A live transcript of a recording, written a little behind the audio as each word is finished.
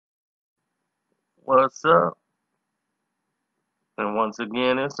What's up? And once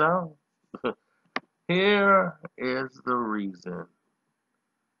again, it's on. Here is the reason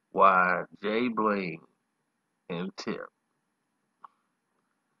why Jay Bling and Tip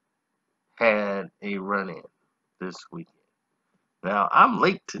had a run-in this weekend. Now, I'm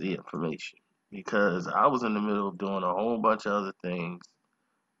late to the information because I was in the middle of doing a whole bunch of other things,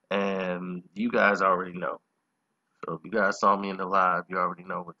 and you guys already know. So if you guys saw me in the live, you already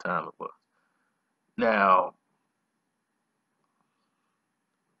know what time it was. Now,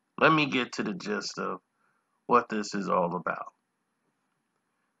 let me get to the gist of what this is all about.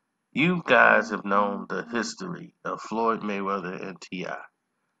 You guys have known the history of Floyd Mayweather and T.I.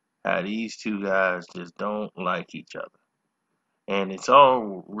 How these two guys just don't like each other. And it's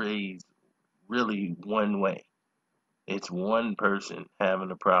always really one way. It's one person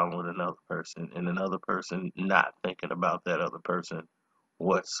having a problem with another person and another person not thinking about that other person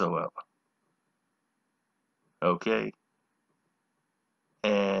whatsoever. Okay?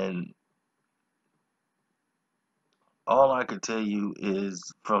 And all I can tell you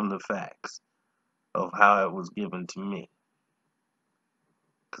is from the facts of how it was given to me.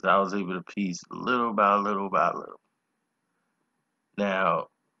 Because I was able to piece little by little by little. Now,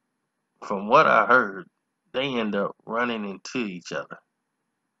 from what I heard, they end up running into each other.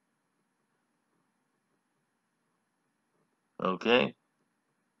 Okay?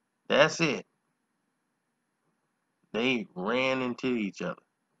 That's it. They ran into each other.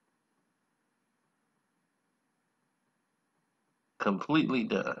 Completely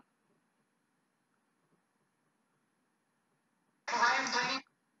done.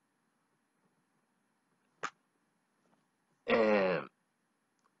 And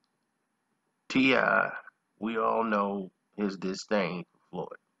T.I., we all know his disdain for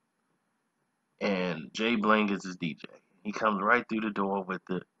Floyd. And Jay Bling is his DJ. He comes right through the door with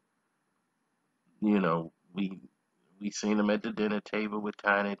the, we seen him at the dinner table with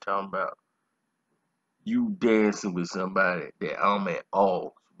Tiny talking about you dancing with somebody that I'm at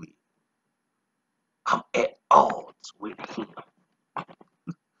odds with. I'm at odds with him.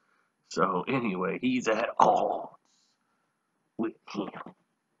 So anyway, he's at odds with him.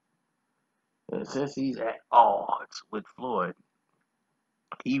 And since he's at odds with Floyd,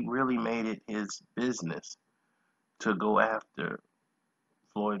 he really made it his business to go after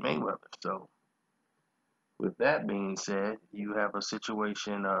Floyd Mayweather. So with that being said, you have a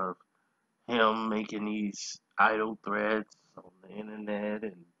situation of him making these idle threads on the internet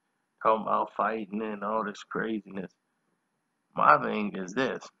and talking about fighting and all this craziness. My thing is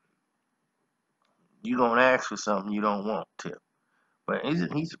this. You don't ask for something you don't want, Tip. But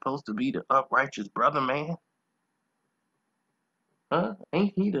isn't he supposed to be the uprighteous brother man? Huh?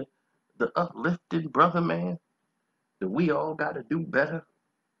 Ain't he the uplifted brother man? That we all gotta do better?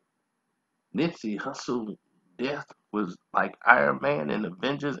 Nipsey Hussle death was like Iron Man and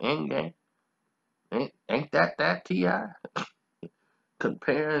Avengers Endgame. Ain't that T.I.?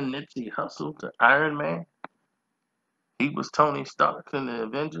 Comparing Nipsey Hussle to Iron Man? He was Tony Stark in the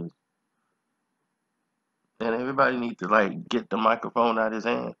Avengers? And everybody needs to like get the microphone out of his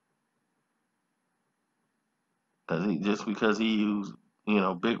hand. Just because he used,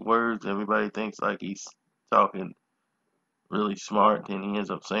 big words, everybody thinks like he's talking really smart, and he ends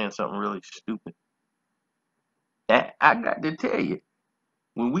up saying something really stupid. I got to tell you,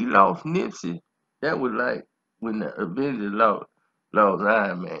 when we lost Nipsey, that was like when the Avengers lost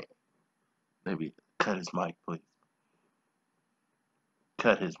Iron Man. Maybe cut his mic, please.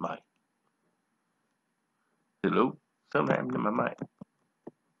 Cut his mic. Hello? Something happened to my mic.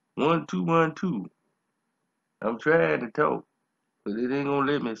 1 2 1 2. I'm trying to talk, but it ain't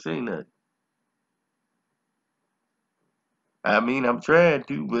gonna let me say nothing. I mean, I'm trying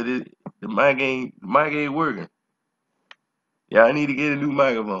to, but the mic ain't working. Yeah, I need to get a new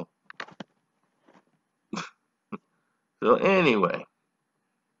microphone. So anyway,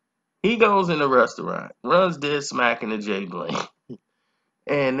 he goes in the restaurant, runs dead smack into Jay Bling,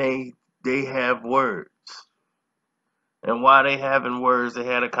 and they have words. And while they having words, they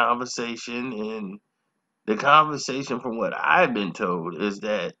had a conversation, and the conversation, from what I've been told, is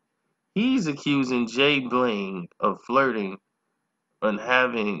that he's accusing Jay Bling of flirting and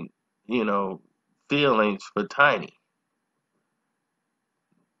having, feelings for Tiny,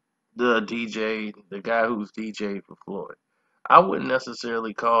 the DJ, the guy who's DJ for Floyd. I wouldn't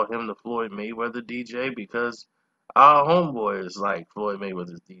necessarily call him the Floyd Mayweather DJ because our homeboy is like Floyd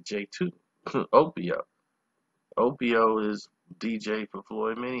Mayweather's DJ too. Opio. Opio is DJ for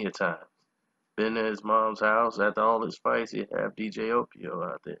Floyd many a time. Been to his mom's house after all his fights, he'd have DJ Opio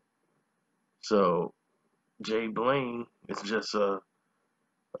out there. So Jay Bling is just a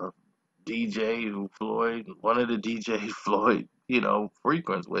DJ who Floyd, one of the DJs Floyd,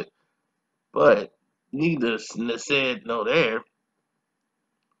 frequents with. But neither said nor there.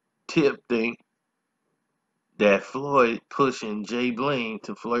 Tip think that Floyd pushing Jay Bling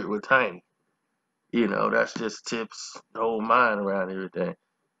to flirt with Tiny. That's just Tip's whole mind around everything.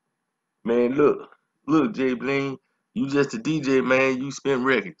 Man, look, Jay Bling, you just a DJ, man. You spin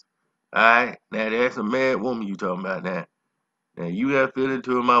records. All right, now that's a mad woman you talking about now. Now you have feeling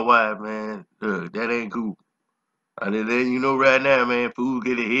to my wife, man. Look, that ain't cool. And then right now, man, fools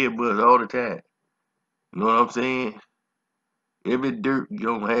get a head buzz all the time. You know what I'm saying? Every dirt you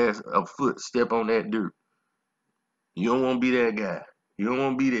gonna have a foot step on that dirt. You don't want to be that guy. You don't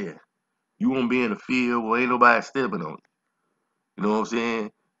want to be there. You want to be in a field where ain't nobody stepping on you. You know what I'm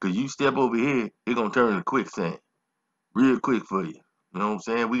saying? Because you step over here, it going to turn to quicksand real quick for you. You know what I'm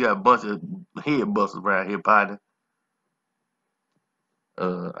saying? We got a bunch of head busters around here, partner.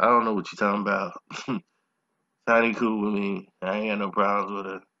 I don't know what you're talking about. Tiny cool with me. I ain't got no problems with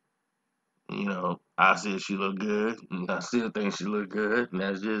her. I said she look good, and I still think she look good, and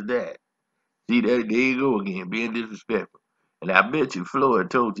that's just that. See, there you go again, being disrespectful. And I bet you Floyd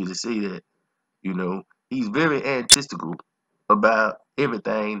told you to say that. He's very egotistical about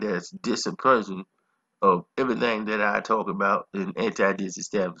everything that's disappointing of everything that I talk about in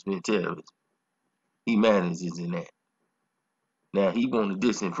anti-disestablishment terrorism. He manages in that. Now he want to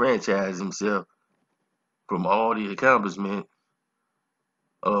disenfranchise himself from all the accomplishment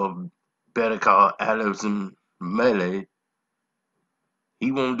of Better Call Allison Melee.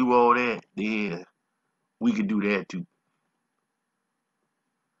 He won't do all that. Yeah, we could do that too.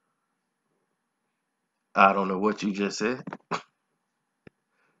 I don't know what you just said,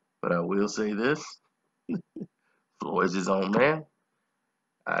 but I will say this. Floyd's his own man.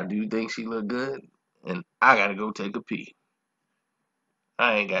 I do think she look good, and I gotta go take a pee.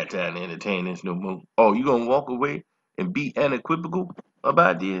 I ain't got time to entertain this no more. Oh, you gonna walk away and be unequivocal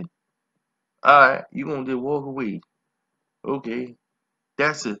about this? Alright, you gonna just walk away. Okay.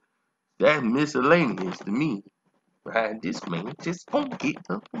 That's miscellaneous to me. Right? This man just gonna get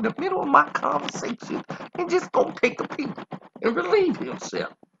up in the middle of my conversation and just gonna take a pee and relieve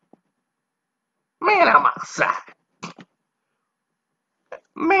himself. Man, I'm outside.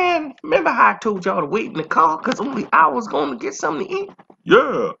 Man, remember how I told y'all to wait in the car because only I was gonna get something to eat?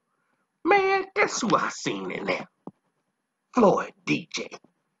 Yeah. Man, guess who I seen in there? Floyd DJ.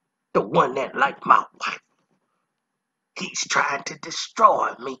 The one that liked my wife. He's trying to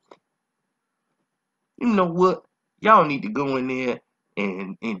destroy me. You know what? Y'all need to go in there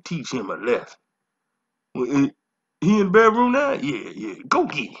and teach him a lesson. Well, he in the bedroom now? Yeah. Go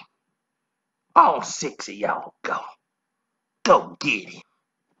get him. All six of y'all go. Go get him.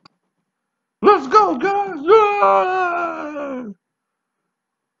 Let's go, guys. Yeah!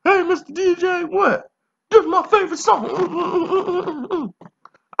 Hey, Mr. DJ, what? This is my favorite song.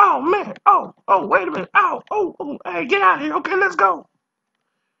 Oh, man. Oh, wait a minute. Oh. Hey, get out of here. Okay, let's go.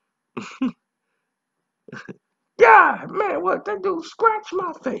 Yeah, man, what? That dude scratched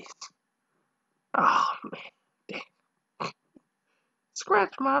my face. Oh, man. Damn.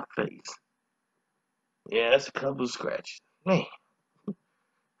 Scratch my face. Yeah, that's a couple of scratches. Man,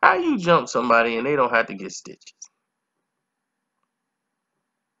 how you jump somebody and they don't have to get stitches?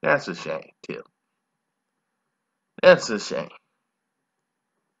 That's a shame, Tip. That's a shame.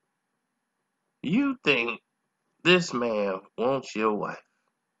 You think this man wants your wife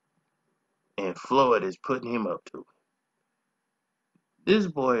and Floyd is putting him up to it. This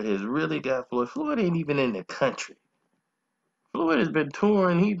boy has really got Floyd. Floyd ain't even in the country. Floyd has been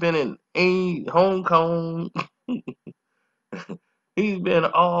touring. He's been in Hong Kong. He's been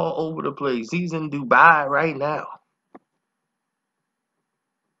all over the place. He's in Dubai right now.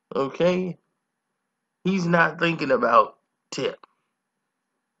 Okay? He's not thinking about Tip.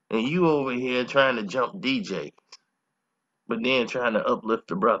 And you over here trying to jump DJ, but then trying to uplift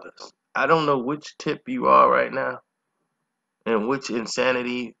the brothers. I don't know which Tip you are right now and which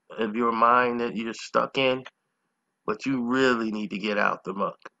insanity of your mind that you're stuck in, but you really need to get out the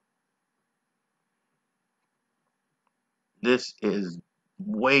muck. This is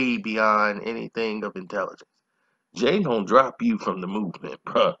way beyond anything of intelligence. Jay gonna drop you from the movement,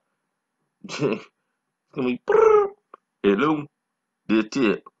 bruh. Jay gonna be, hello, the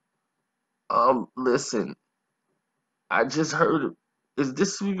Tip. Listen, I just heard. Is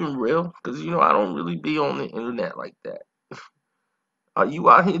this even real? Because I don't really be on the internet like that. Are you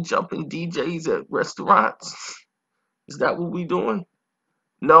out here jumping DJs at restaurants? Is that what we doing?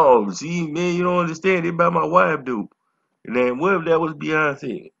 No, see, man, you don't understand it about my wife, dude. And then what if that was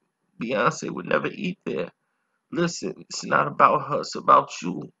Beyonce? Beyonce would never eat there. Listen, it's not about her, it's about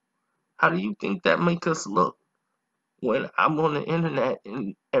you. How do you think that make us look when I'm on the internet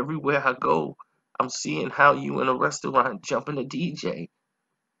and everywhere I go, I'm seeing how you in a restaurant jumping a DJ?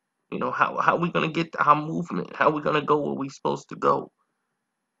 You know, how we gonna get our movement? How we gonna go where we supposed to go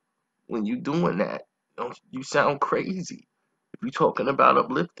when you doing that? You sound crazy. If you talking about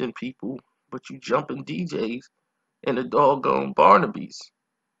uplifting people, but you jumping DJs in a doggone Barnaby's.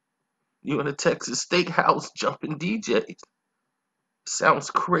 You in a Texas steakhouse jumping DJs. Sounds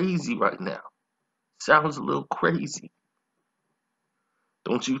crazy right now. Sounds a little crazy.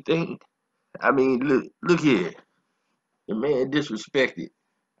 Don't you think? I mean, look here. The man disrespected.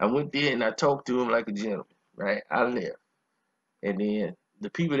 I went there and I talked to him like a gentleman, right? I left. And then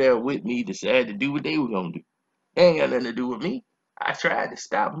the people that were with me decided to do what they were going to do. They ain't got nothing to do with me. I tried to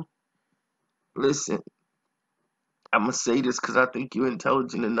stop them. Listen, I'm going to say this because I think you're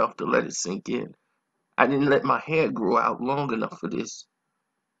intelligent enough to let it sink in. I didn't let my hair grow out long enough for this.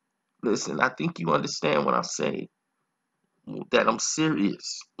 Listen, I think you understand when I say that I'm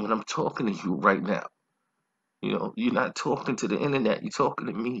serious when I'm talking to you right now. You know, you're not talking to the internet, you're talking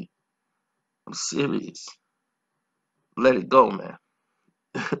to me. I'm serious. Let it go, man.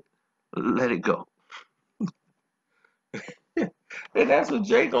 Let it go. And that's what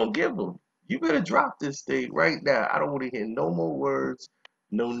Jay gonna give him. You better drop this thing right now. I don't want to hear no more words,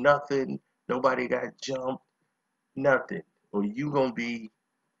 no nothing. Nobody got jumped, nothing. Or you gonna be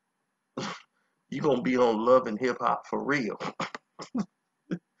on Love and Hip Hop for real,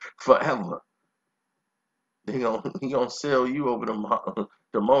 forever. He gonna sell you over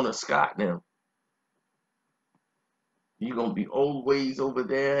to Mona Scott now. You gonna be always over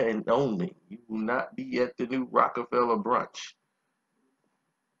there and only. You will not be at the new Rockefeller brunch.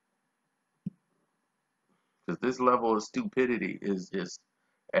 Because this level of stupidity is just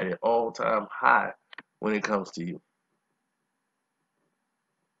at an all-time high when it comes to you.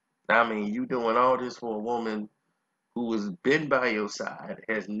 I mean, you doing all this for a woman who has been by your side,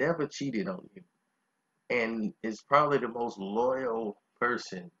 has never cheated on you, and is probably the most loyal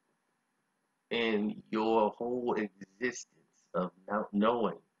person in your whole existence of not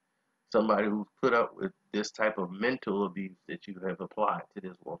knowing somebody who's put up with this type of mental abuse that you have applied to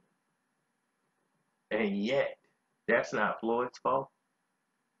this woman. And yet, that's not Floyd's fault.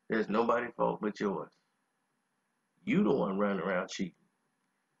 There's nobody's fault but yours. You the one running around cheating.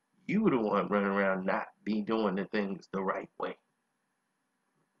 You the one running around not be doing the things the right way.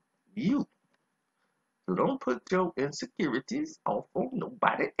 You. So don't put your insecurities off on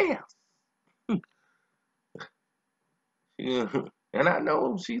nobody else. Yeah. And I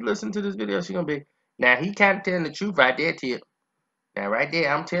know she listened to this video, she gonna be, now he kind of telling the truth right there, Tip. Now right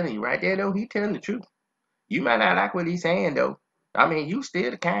there, I'm telling you, right there though, he telling the truth. You might not like what he's saying though. I mean, you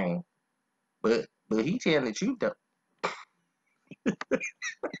still the kind, but he telling the truth though.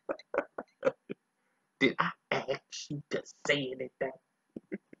 Did I ask you to say anything?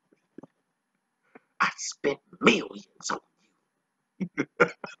 I spent millions on you.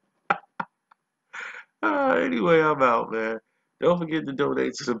 Anyway, I'm out, man. Don't forget to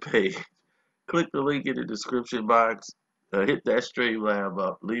donate to the page. Click the link in the description box. Hit that Streamlab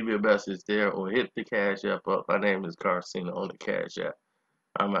up. Leave me a message there or hit the Cash App up. My name is Carcina on the Cash App.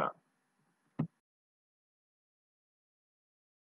 I'm out.